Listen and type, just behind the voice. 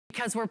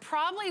because we're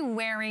probably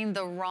wearing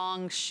the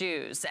wrong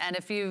shoes. And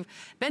if you've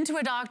been to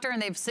a doctor and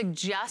they've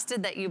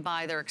suggested that you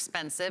buy their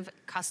expensive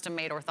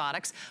custom-made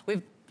orthotics,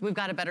 we've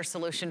got a better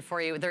solution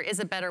for you. There is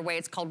a better way.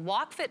 It's called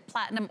WalkFit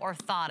Platinum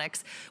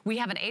Orthotics. We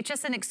have an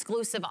HSN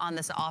exclusive on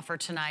this offer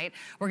tonight.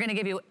 We're gonna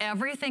give you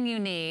everything you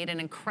need, an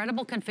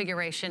incredible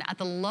configuration at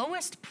the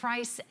lowest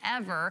price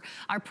ever.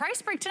 Our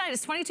price break tonight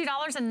is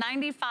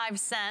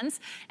 $22.95,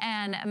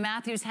 and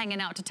Matthew's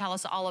hanging out to tell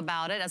us all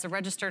about it. As a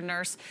registered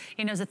nurse,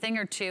 he knows a thing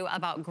or two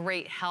about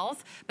great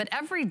health. But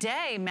every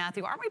day,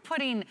 Matthew, aren't we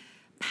putting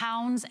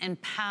pounds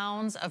and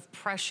pounds of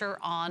pressure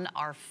on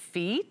our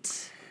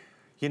feet?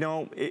 You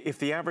know, if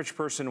the average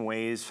person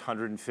weighs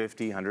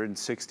 150,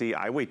 160,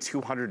 I weigh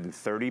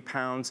 230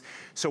 pounds.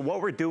 So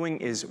what we're doing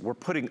is we're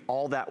putting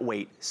all that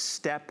weight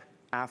step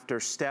after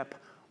step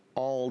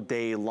all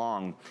day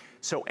long.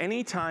 So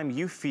anytime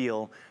you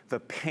feel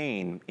the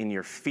pain in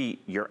your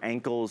feet, your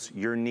ankles,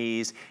 your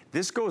knees,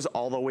 this goes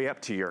all the way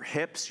up to your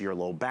hips, your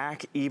low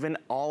back, even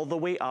all the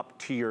way up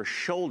to your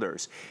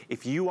shoulders.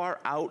 If you are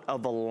out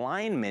of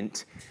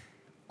alignment,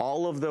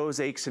 all of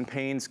those aches and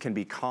pains can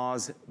be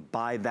caused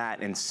by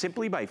that. And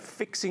simply by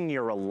fixing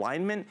your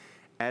alignment,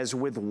 as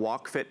with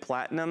WalkFit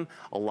Platinum,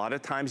 a lot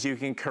of times you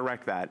can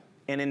correct that.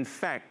 And in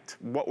fact,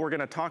 what we're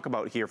gonna talk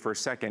about here for a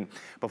second,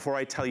 before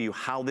I tell you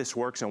how this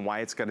works and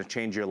why it's gonna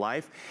change your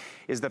life,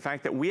 is the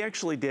fact that we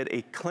actually did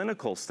a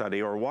clinical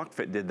study, or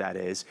WalkFit did that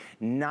is,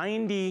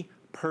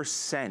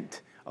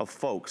 90% of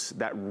folks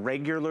that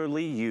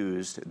regularly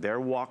used their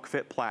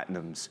WalkFit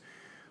Platinums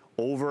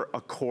over a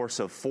course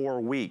of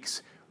 4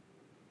 weeks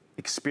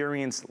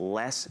experience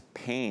less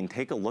pain.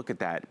 Take a look at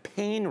that.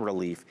 Pain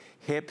relief,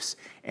 hips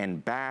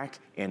and back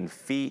and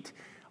feet,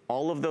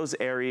 all of those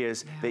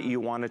areas that you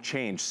want to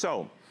change.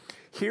 So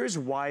here's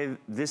why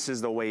this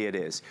is the way it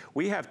is.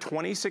 We have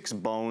 26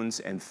 bones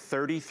and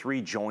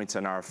 33 joints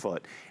in our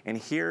foot. And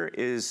here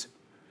is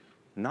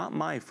not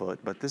my foot,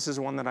 but this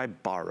is one that I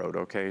borrowed,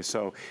 okay?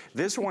 So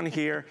this one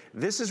here,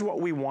 this is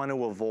what we want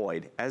to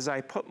avoid. As I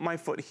put my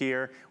foot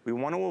here, we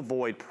want to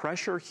avoid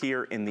pressure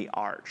here in the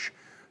arch.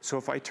 So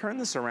if I turn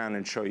this around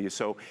and show you,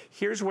 so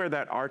here's where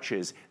that arch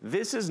is.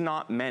 This is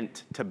not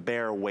meant to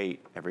bear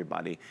weight,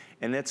 everybody.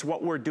 And that's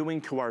what we're doing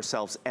to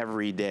ourselves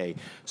every day.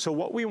 So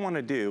what we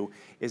wanna do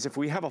is if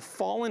we have a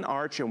fallen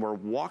arch and we're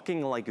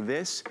walking like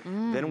this,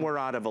 then we're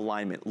out of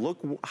alignment. Look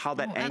how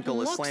that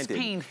ankle is slanted. That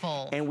looks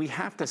painful. And we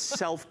have to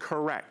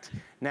self-correct.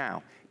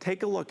 Now,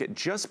 take a look at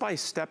just by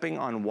stepping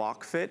on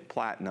WalkFit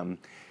Platinum,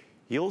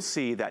 you'll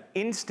see that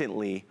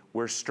instantly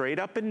we're straight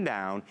up and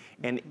down,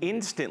 and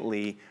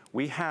instantly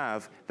we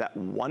have that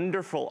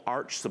wonderful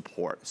arch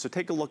support. So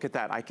take a look at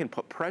that. I can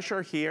put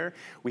pressure here.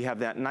 We have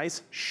that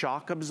nice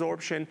shock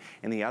absorption.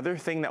 And the other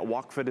thing that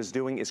WalkFit is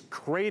doing is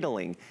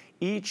cradling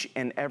each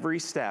and every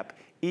step,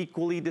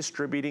 equally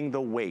distributing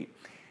the weight.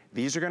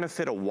 These are gonna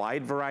fit a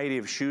wide variety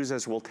of shoes,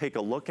 as we'll take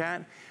a look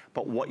at.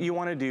 But what you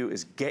wanna do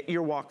is get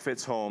your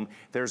WalkFits home.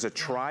 There's a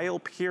trial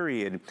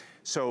period,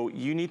 so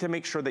you need to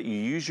make sure that you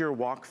use your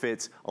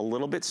WalkFits a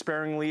little bit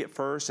sparingly at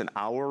first, an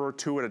hour or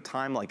two at a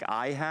time like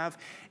I have,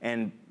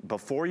 and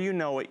before you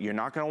know it, you're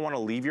not gonna wanna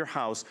leave your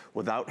house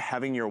without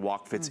having your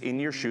WalkFits in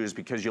your shoes,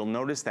 because you'll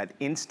notice that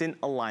instant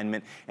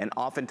alignment and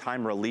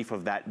oftentimes relief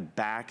of that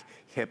back,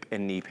 hip,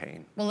 and knee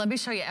pain. Well, let me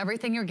show you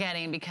everything you're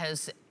getting,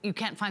 because you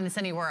can't find this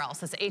anywhere else.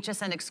 This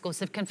HSN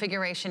exclusive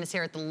configuration is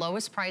here at the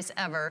lowest price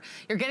ever.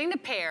 You're getting the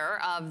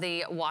pair of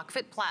the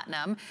WalkFit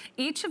Platinum.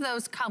 Each of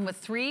those come with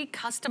 3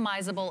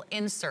 customizable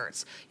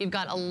inserts. You've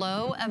got a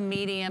low, a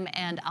medium,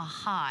 and a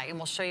high, and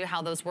we'll show you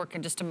how those work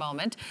in just a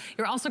moment.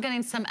 You're also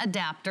getting some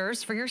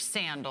adapters for your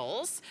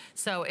sandals.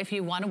 So if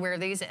you want to wear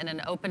these in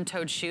an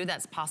open-toed shoe,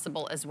 that's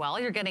possible as well.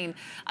 You're getting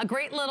a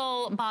great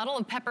little bottle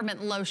of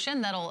peppermint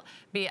lotion that'll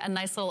be a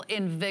nice little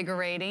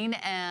invigorating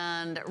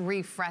and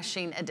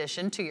refreshing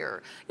addition to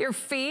your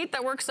feet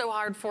that works so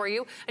hard for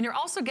you. And you're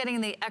also getting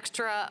the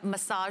extra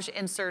massage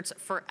inserts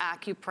for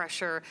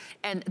acupressure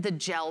and the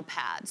gel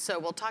pad. So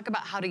we'll talk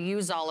about how to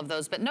use all of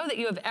those, but know that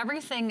you have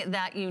everything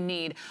that you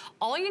need.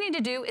 All you need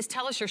to do is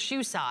tell us your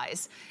shoe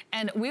size,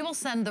 and we will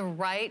send the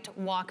right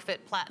WalkFit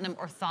Platinum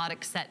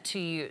orthotic set to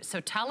you. So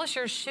tell us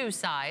your shoe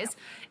size,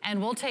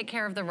 and we'll take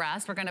care of the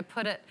rest. We're gonna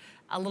put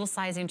a little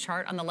sizing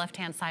chart on the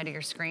left-hand side of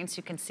your screen so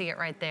you can see it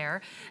right there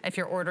if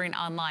you're ordering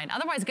online.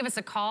 Otherwise, give us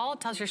a call,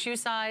 tell us your shoe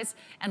size,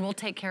 and we'll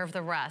take care of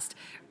the rest.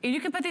 You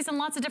can put these in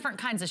lots of different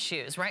kinds of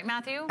shoes, right,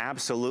 Matthew?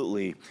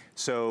 Absolutely.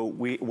 So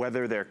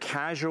whether they're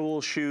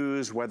casual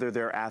shoes, whether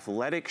they're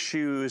athletic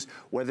shoes,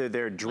 whether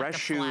they're dress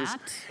shoes.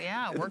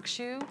 Flat, work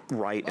shoe.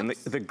 Right, and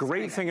the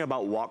great thing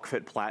about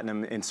WalkFit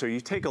Platinum, and so you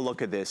take a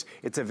look at this,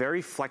 it's a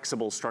very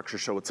flexible structure,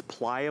 so it's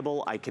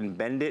pliable, I can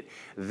bend it.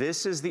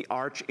 This is the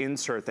arch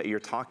insert that you're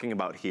talking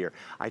about here.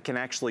 I can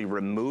actually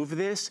remove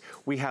this.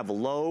 We have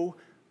low,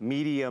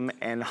 medium,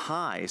 and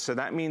high. So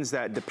that means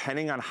that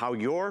depending on how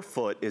your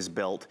foot is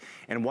built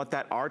and what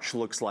that arch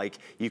looks like,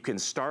 you can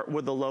start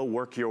with the low,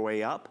 work your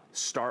way up,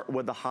 start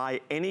with the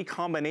high, any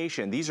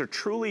combination. These are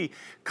truly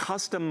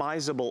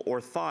customizable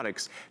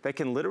orthotics that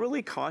can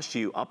literally cost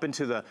you up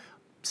into the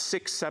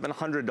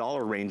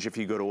 $600–700 range if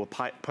you go to a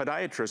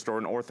podiatrist or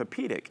an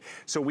orthopedic.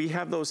 So we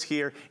have those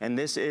here, and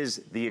this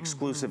is the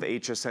exclusive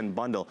HSN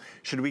bundle.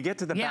 Should we get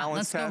to the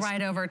balance test? Yeah, let's go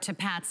right over to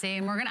Patsy,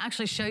 and we're gonna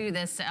actually show you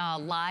this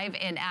live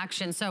in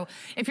action. So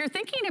if you're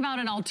thinking about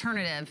an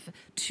alternative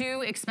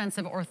to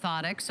expensive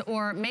orthotics,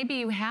 or maybe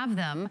you have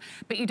them,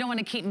 but you don't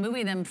wanna keep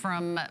moving them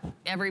from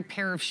every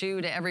pair of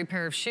shoe to every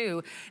pair of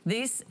shoe,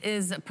 this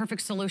is a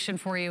perfect solution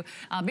for you.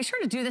 Be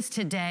sure to do this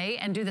today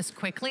and do this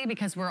quickly,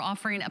 because we're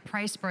offering a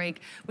price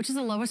break, which is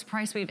the lowest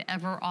price we've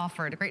ever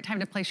offered. A great time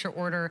to place your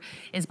order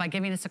is by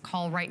giving us a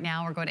call right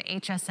now, or go to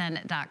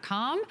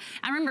hsn.com.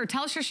 And remember,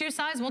 tell us your shoe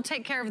size, we'll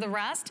take care of the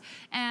rest.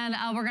 And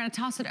we're gonna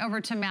toss it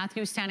over to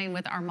Matthew, standing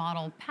with our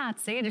model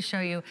Patsy, to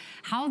show you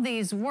how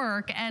these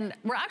work. And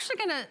we're actually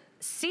gonna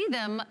see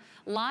them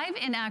live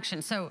in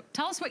action. So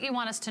tell us what you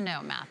want us to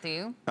know,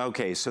 Matthew.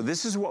 Okay, so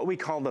this is what we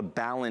call the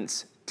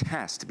balance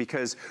test,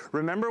 because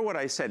remember what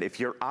I said, if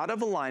you're out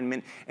of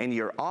alignment and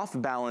you're off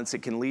balance, it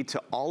can lead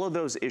to all of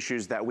those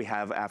issues that we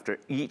have after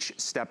each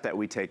step that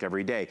we take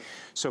every day.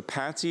 So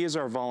Patsy is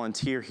our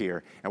volunteer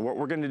here, and what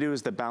we're gonna do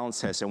is the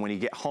balance test. And when you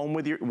get home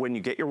with when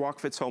you get your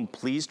WalkFits home,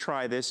 please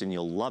try this and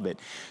you'll love it.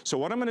 So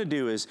what I'm gonna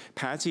do is,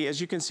 Patsy,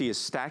 as you can see, is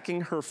stacking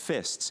her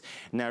fists.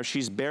 Now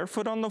she's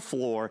barefoot on the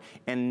floor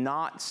and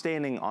not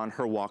standing on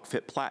her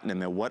WalkFit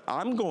Platinum. And what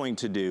I'm going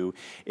to do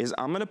is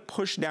I'm gonna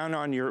push down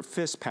on your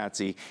fist,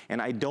 Patsy,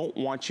 and I don't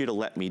want you to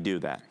let me do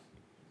that.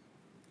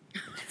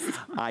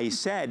 I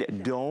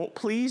said,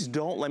 please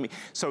don't let me.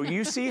 So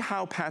you see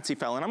how Patsy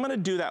fell, and I'm gonna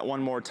do that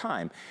one more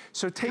time.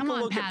 So take a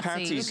look at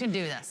Patsy's. You can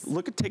do this.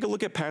 Take a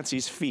look at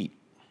Patsy's feet.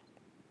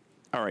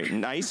 All right,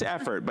 nice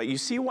effort, but you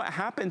see what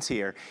happens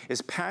here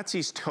is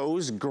Patsy's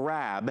toes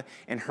grab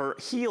and her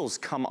heels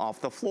come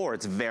off the floor.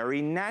 It's very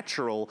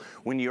natural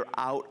when you're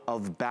out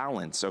of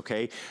balance,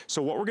 okay?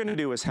 So what we're gonna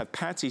do is have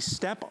Patsy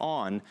step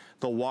on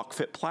the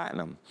WalkFit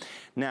Platinum.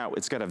 Now,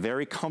 it's got a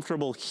very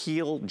comfortable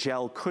heel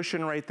gel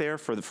cushion right there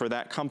for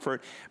that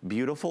comfort,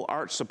 beautiful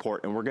arch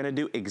support, and we're gonna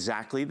do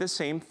exactly the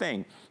same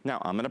thing. Now,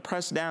 I'm gonna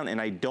press down,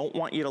 and I don't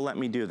want you to let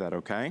me do that,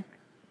 okay?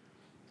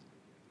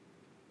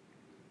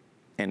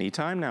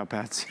 Anytime now,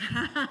 Patsy.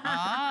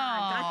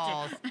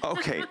 Oh. Gotcha.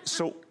 Okay,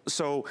 so.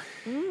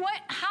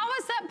 What, how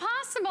is that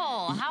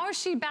possible? How is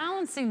she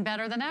balancing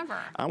better than ever?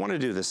 I wanna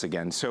do this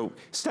again. So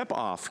step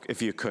off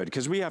if you could,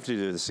 because we have to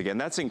do this again.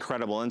 That's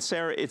incredible. And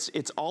Sarah,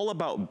 it's all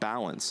about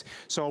balance.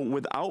 So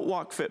without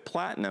WalkFit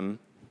Platinum,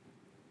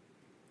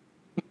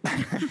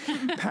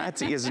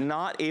 Patsy is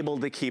not able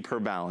to keep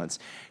her balance.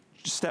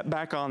 Step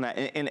back on that.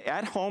 And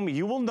at home,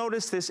 you will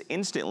notice this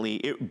instantly.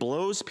 It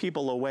blows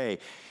people away.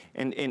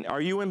 And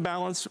are you in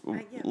balance?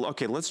 Yeah.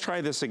 Okay, let's try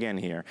this again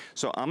here.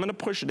 So I'm gonna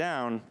push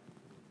down.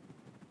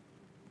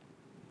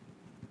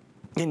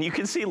 And you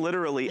can see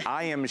literally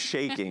I am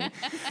shaking.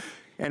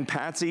 And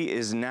Patsy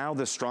is now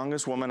the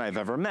strongest woman I've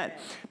ever met,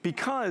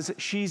 because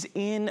she's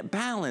in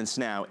balance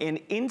now. And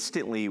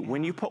instantly,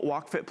 when you put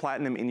WalkFit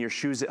Platinum in your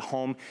shoes at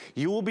home,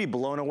 you will be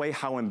blown away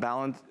how in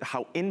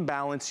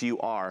balance you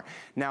are.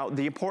 Now,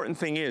 the important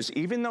thing is,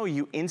 even though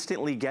you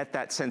instantly get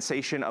that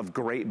sensation of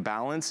great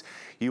balance,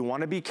 you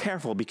wanna be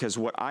careful, because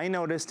what I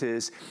noticed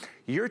is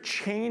you're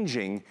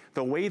changing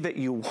the way that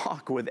you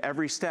walk with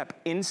every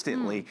step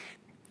instantly.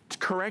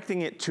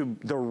 Correcting it to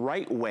the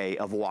right way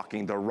of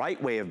walking, the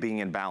right way of being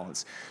in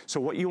balance. So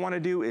what you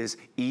wanna do is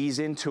ease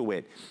into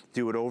it.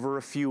 Do it over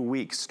a few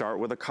weeks. Start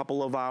with a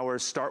couple of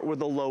hours, start with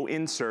the low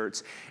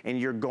inserts, and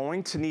you're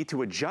going to need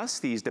to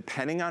adjust these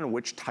depending on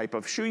which type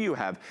of shoe you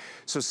have.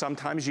 So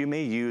sometimes you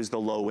may use the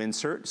low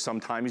insert,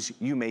 sometimes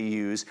you may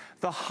use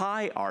the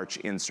high arch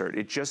insert.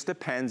 It just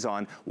depends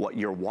on what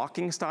your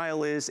walking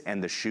style is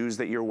and the shoes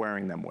that you're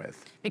wearing them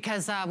with.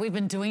 Because we've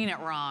been doing it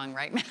wrong,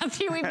 right,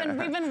 Matthew? We've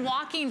been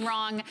walking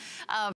wrong.